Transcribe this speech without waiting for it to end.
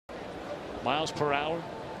miles per hour.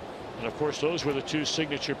 And of course, those were the two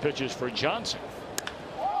signature pitches for Johnson.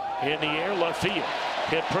 In the air, left field.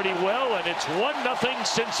 Hit pretty well, and it's 1-0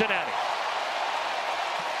 Cincinnati.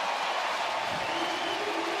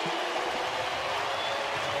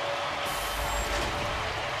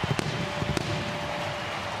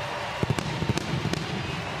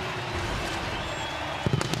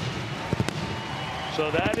 So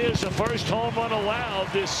that is the first home run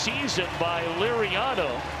allowed this season by Liriano,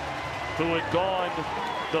 who had gone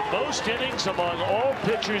the most innings among all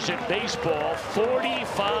pitchers in baseball,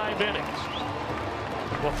 45 innings,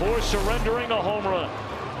 before surrendering a home run.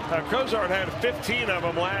 Cozart had 15 of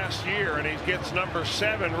them last year, and he gets number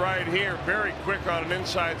 7 right here. Very quick on an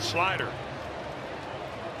inside slider.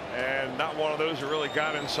 And not one of those that really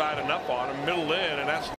got inside enough on him. Middle in, and that's